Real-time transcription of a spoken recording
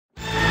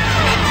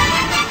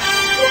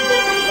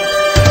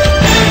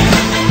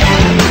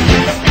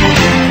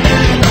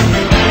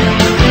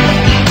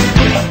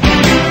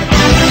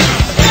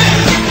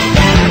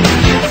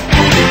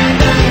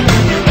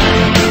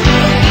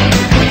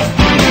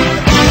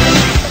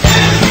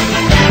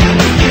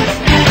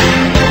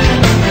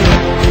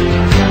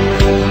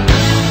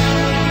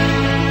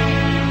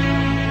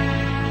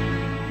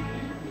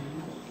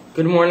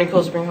Good morning,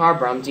 Cold Spring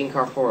Harbor. I'm Dean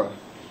Carfora.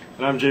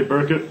 And I'm Jay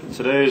Burkett.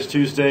 Today is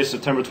Tuesday,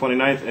 September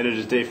 29th, and it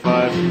is day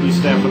 5. Please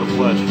stand for the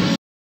pledge.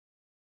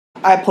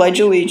 I pledge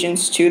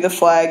allegiance to the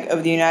flag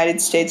of the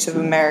United States of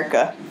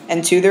America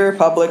and to the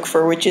republic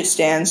for which it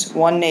stands,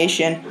 one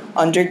nation,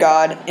 under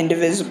God,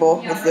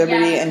 indivisible, with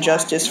liberty and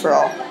justice for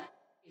all.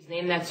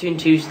 Name That Tune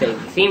Tuesday. The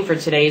theme for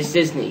today is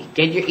Disney.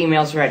 Get your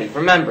emails ready.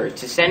 Remember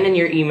to send in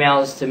your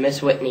emails to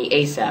Miss Whitney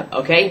ASAP,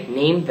 okay?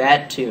 Name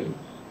that tune.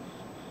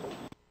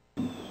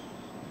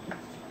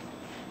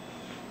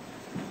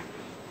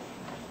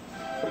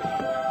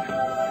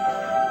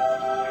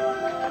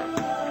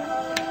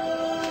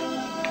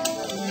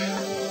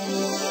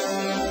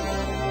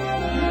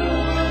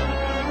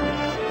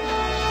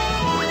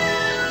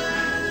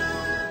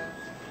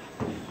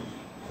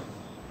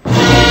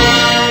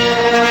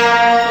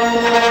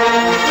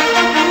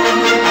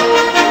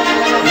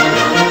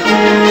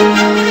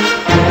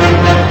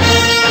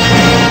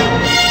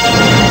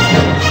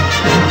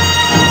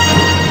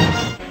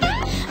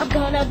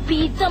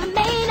 Be the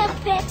main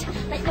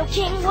event like no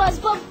king was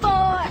before.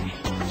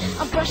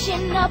 I'm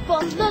brushing up,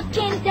 I'm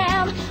looking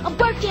down, I'm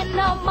working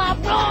on my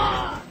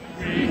roar.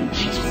 I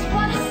just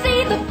want to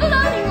see the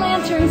floating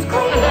lanterns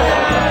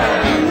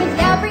gleam. With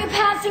every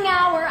passing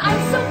hour,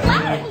 I'm so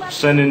glad.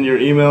 Send in your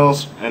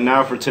emails, and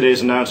now for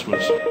today's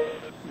announcements.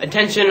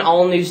 Attention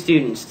all new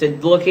students. The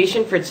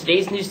location for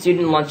today's new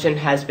student luncheon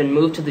has been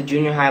moved to the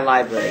junior high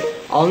library.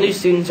 All new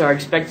students are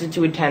expected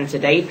to attend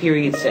today,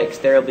 period 6.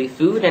 There will be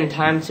food and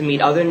time to meet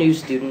other new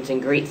students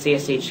and great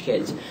CSH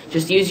kids.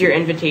 Just use your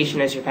invitation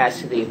as your pass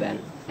to the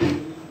event.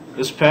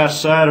 This past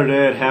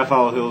Saturday at Half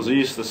Hollow Hills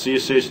East, the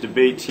CSH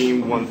debate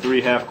team won 3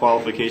 half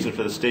qualification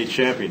for the state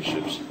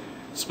championships.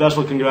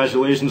 Special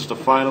congratulations to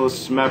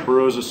finalists Matt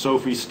Baroza,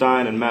 Sophie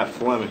Stein, and Matt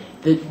Fleming.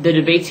 The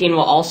debate team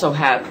will also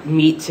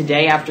meet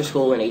today after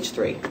school in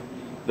H3.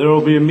 There will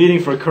be a meeting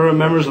for current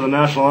members of the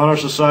National Honor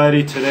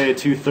Society today at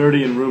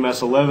 2:30 in room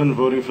S11.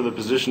 Voting for the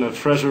position of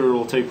treasurer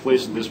will take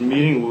place at this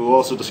meeting. We will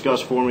also discuss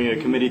forming a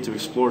committee to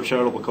explore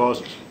charitable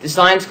causes. The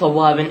Science Club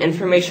will have an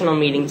informational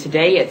meeting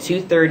today at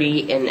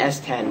 2:30 in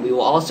S10. We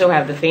will also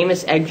have the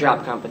famous egg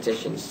drop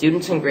competition.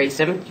 Students in grades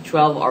 7 to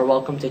 12 are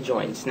welcome to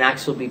join.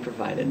 Snacks will be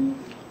provided.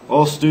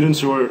 All students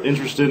who are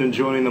interested in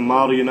joining the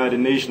Model United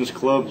Nations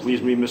Club,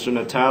 please meet Mr.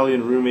 Natali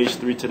in room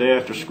H3 today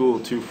after school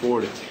at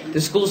 2:40.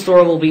 The school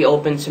store will be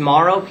open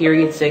tomorrow,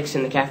 period 6,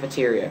 in the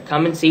cafeteria.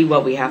 Come and see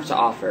what we have to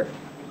offer.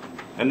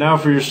 And now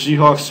for your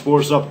Seahawks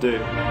sports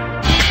update.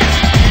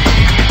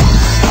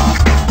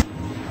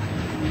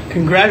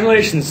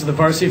 Congratulations to the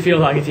varsity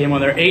field hockey team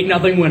on their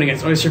 8-0 win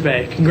against Oyster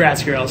Bay.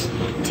 Congrats, girls.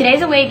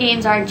 Today's away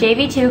games are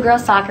JV2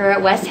 girls soccer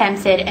at West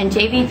Hempstead and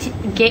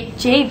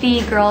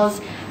JV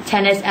girls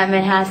tennis at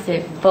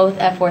Manhasset, both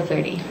at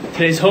 4:30.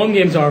 Today's home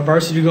games are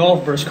varsity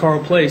golf versus Carl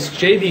Place,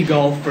 JV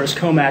golf versus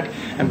Comac,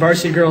 and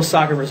varsity girls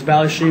soccer versus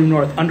Valley Stream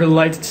North under the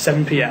lights at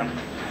 7 p.m.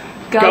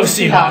 Go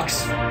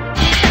Seahawks!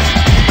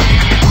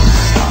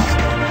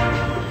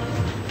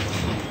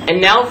 And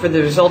now for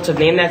the results of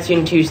Name That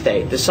Tune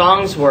Tuesday. The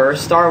songs were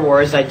Star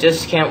Wars, I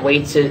Just Can't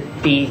Wait to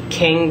Be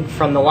King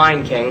from The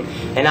Lion King,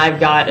 and I've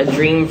Got a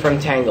Dream from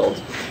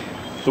Tangled.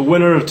 The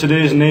winner of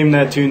today's Name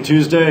That Tune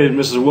Tuesday is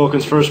Mrs.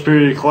 Wilkins' first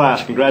period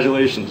class.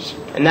 Congratulations.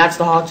 And that's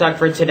the Hawk Talk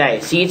for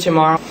today. See you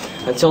tomorrow.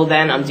 Until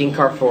then, I'm Dean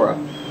Carfora.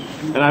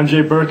 And I'm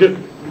Jay Burkett.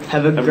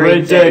 Have a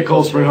great day,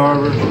 Cold Spring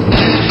Harbor.